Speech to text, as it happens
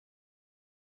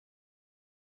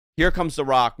Here Comes the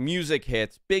Rock. Music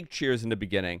hits. Big cheers in the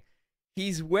beginning.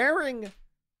 He's wearing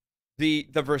the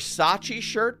Versace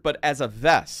shirt, but as a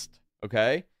vest.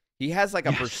 Okay, he has like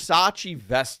a Versace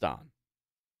vest on.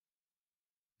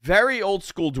 Very old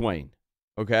school Dwayne.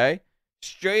 Okay,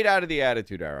 straight out of the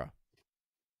Attitude Era.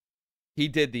 He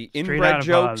did the inbred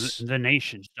jokes. The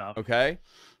Nation stuff. Okay,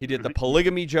 he did the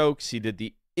polygamy jokes. He did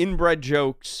the inbred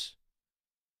jokes.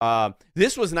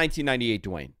 This was 1998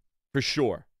 Dwayne for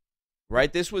sure,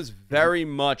 right? This was very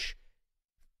much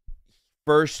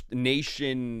first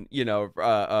Nation,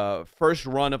 first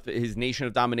run of his Nation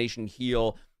of Domination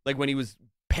heel, like when he was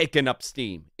picking up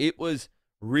steam. It was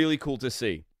really cool to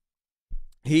see.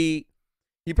 He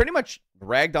pretty much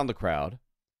ragged on the crowd.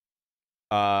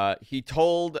 He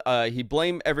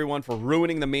blamed everyone for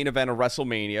ruining the main event of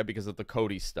WrestleMania because of the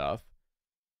Cody stuff.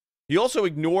 He also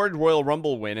ignored Royal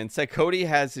Rumble win and said Cody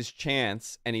has his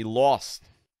chance and he lost,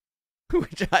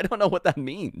 which I don't know what that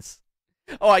means.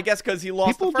 Oh, I guess because he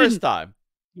lost the first time.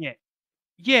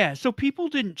 Yeah. So people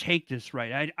didn't take this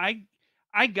right.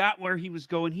 I got where he was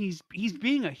going. He's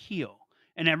being a heel,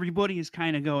 and everybody is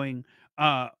kind of going,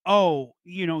 "Oh,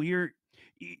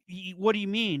 what do you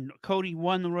mean? Cody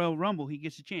won the Royal Rumble. He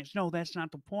gets a chance." No, that's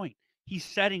not the point. He's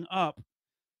setting up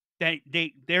that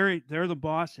they're the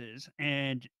bosses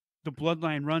and the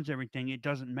bloodline runs everything. It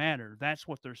doesn't matter. That's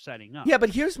what they're setting up. Yeah,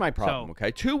 but here's my problem, okay?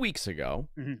 2 weeks ago,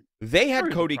 they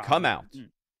had Cody come out.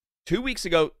 2 weeks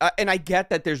ago, and I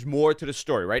get that there's more to the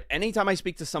story, right? Anytime I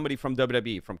speak to somebody from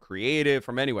WWE, from creative,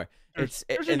 from anywhere, there's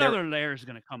another layer is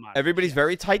going to come out. Everybody's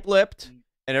very tight-lipped,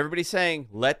 and everybody's saying,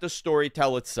 let the story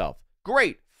tell itself.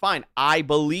 Great, fine, I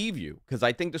believe you, because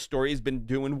I think the story has been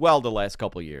doing well the last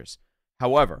couple of years.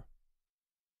 However,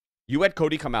 you had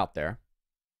Cody come out there.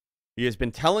 He has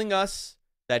been telling us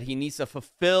that he needs to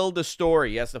fulfill the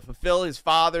story. He has to fulfill his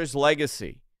father's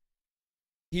legacy.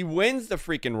 He wins the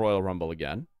freaking Royal Rumble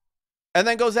again. And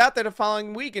then goes out there the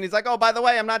following week, and he's like, oh, by the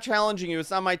way, I'm not challenging you.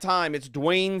 It's not my time. It's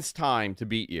Dwayne's time to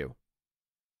beat you.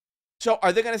 So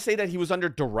are they going to say that he was under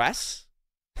duress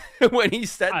when he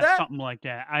said that? Something like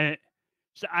that.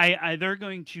 They're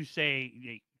going to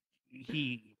say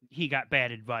he got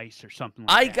bad advice or something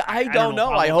like that. I don't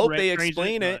know. I hope they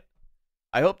explain it.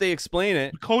 I hope they explain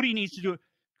it. Cody needs to do it.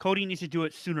 Cody needs to do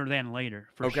it sooner than later,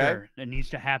 for sure. It needs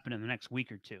to happen in the next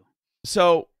week or two.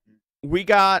 So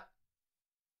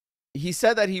he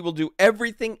said that he will do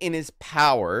everything in his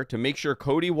power to make sure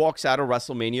Cody walks out of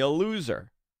WrestleMania a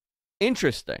loser.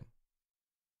 Interesting.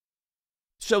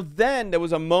 So then there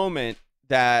was a moment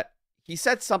that he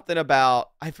said something about,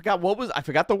 I forgot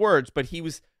the words, but he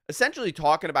was essentially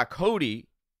talking about Cody,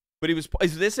 but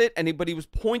is this it? But he was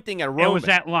pointing at Roman. It was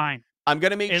that line. I'm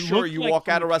going to make sure you walk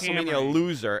out of WrestleMania a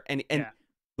loser. And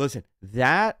listen,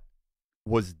 that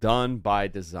was done by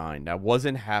design. That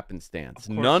wasn't happenstance.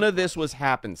 None of this was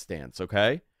happenstance,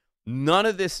 okay? None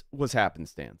of this was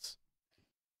happenstance.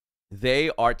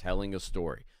 They are telling a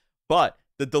story. But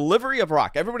the delivery of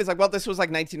Rock, everybody's like, well, this was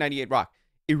like 1998 Rock.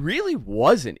 It really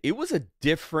wasn't. It was a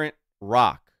different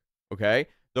Rock, okay?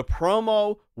 The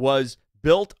promo was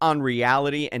built on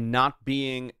reality and not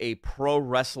being a pro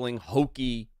wrestling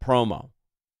hokey promo.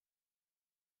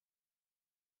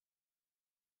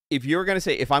 If I'm going to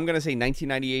say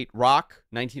 1998 Rock,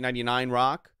 1999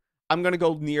 Rock, I'm going to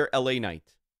go near LA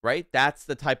Knight, right? That's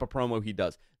the type of promo he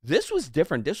does. This was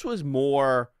different. This was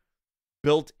more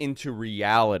built into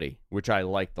reality, which I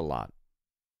liked a lot.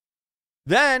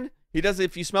 Then he does,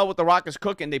 if you smell what the Rock is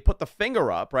cooking, they put the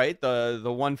finger up, right? The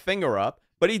one finger up,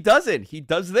 but he doesn't. He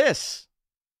does this.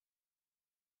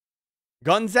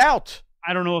 Guns out.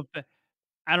 I don't know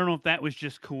if that was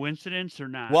just coincidence or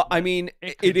not. Well, I mean,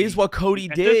 it is what Cody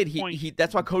did.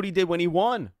 That's what Cody did when he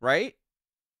won, right?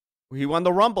 He won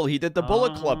the Rumble. He did the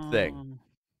Bullet Club thing.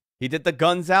 He did the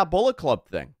Guns Out Bullet Club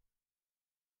thing.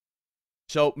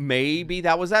 So maybe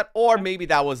that was that, or maybe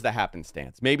that was the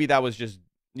happenstance. Maybe that was just,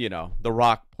 the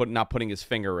Rock not putting his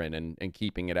finger in and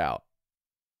keeping it out.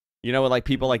 Like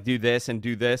people like do this, and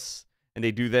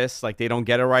they do this, like they don't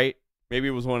get it right. Maybe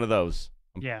it was one of those.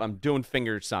 I'm doing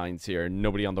finger signs here, and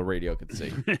nobody on the radio could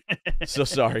see. So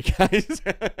sorry, guys.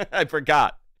 I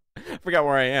forgot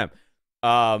where I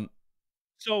am.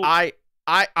 So I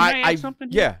add something?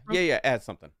 Yeah. Add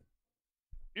something.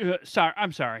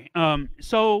 I'm sorry.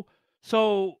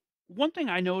 So one thing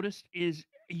I noticed is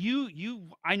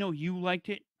I know you liked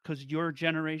it because your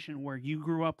generation where you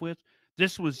grew up with,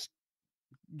 this was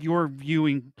your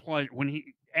viewing pleasure. When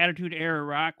Attitude Era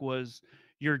Rock was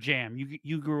your jam.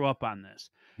 You grew up on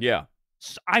this. Yeah.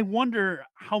 So I wonder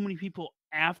how many people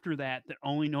after that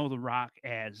only know The Rock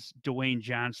as Dwayne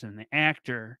Johnson, the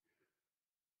actor,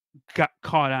 got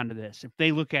caught onto this. If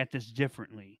they look at this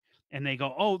differently, and they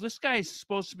go, "Oh, this guy's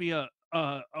supposed to be a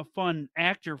fun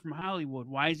actor from Hollywood.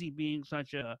 Why is he being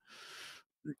such a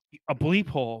bleep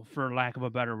hole, for lack of a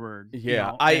better word?" You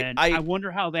Yeah, know, and I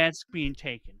wonder how that's being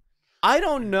taken. I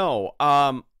don't know.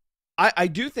 I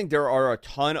do think there are a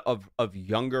ton of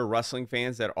younger wrestling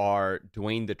fans that are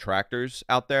Dwayne detractors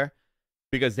out there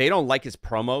because they don't like his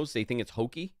promos. They think it's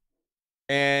hokey.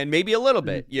 And maybe a little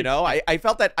bit, you know. I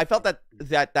felt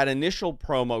that initial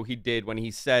promo he did when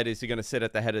he said, "Is he going to sit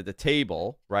at the head of the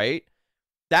table?" Right?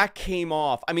 That came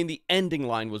off. I mean, the ending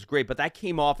line was great, but that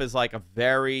came off as like a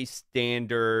very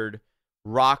standard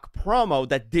Rock promo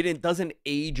that doesn't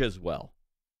age as well.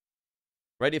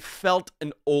 Right? It felt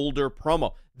an older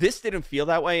promo. This didn't feel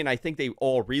that way, and I think they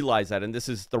all realize that. And this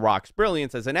is The Rock's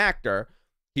brilliance as an actor.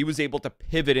 He was able to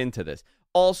pivot into this.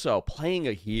 Also, playing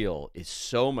a heel is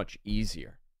so much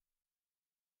easier.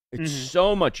 It's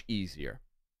so much easier.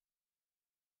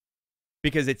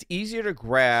 Because it's easier to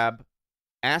grab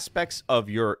aspects of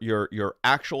your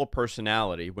actual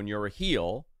personality when you're a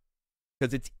heel,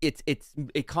 because it's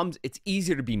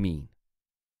easier to be mean.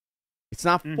 It's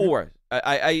not forced.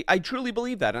 I truly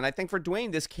believe that. And I think for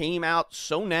Dwayne, this came out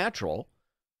so natural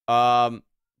that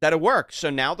it works. So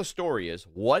now the story is,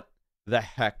 what the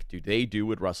heck do they do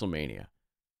with WrestleMania?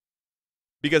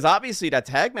 Because obviously that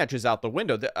tag match is out the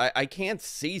window. I can't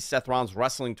see Seth Rollins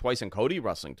wrestling twice and Cody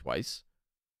wrestling twice.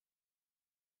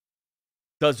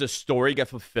 Does the story get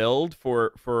fulfilled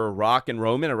for Rock and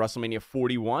Roman at WrestleMania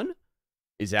 41?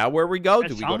 Is that where we go?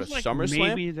 Do we go to SummerSlam?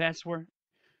 Maybe that's where.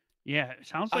 Yeah, it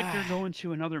sounds like they're going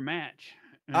to another match.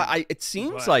 It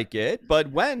seems like it, but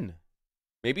when?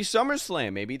 Maybe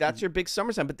SummerSlam. Maybe that's your big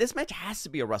SummerSlam. But this match has to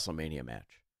be a WrestleMania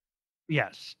match.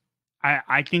 Yes.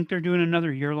 I think they're doing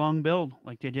another year-long build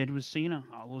like they did with Cena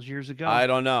all those years ago. I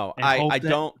don't know. I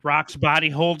don't. Rock's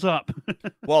body holds up.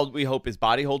 Well, we hope his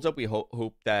body holds up. We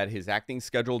hope that his acting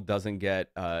schedule doesn't get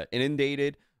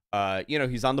inundated. You know,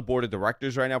 he's on the board of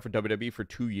directors right now for WWE for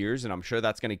 2 years, and I'm sure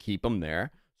that's going to keep him there.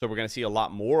 So we're going to see a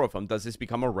lot more of him. Does this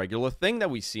become a regular thing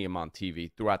that we see him on TV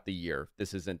throughout the year?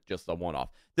 This isn't just a one-off.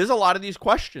 There's a lot of these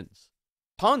questions.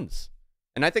 Tons.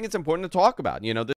 And I think it's important to talk about. You know,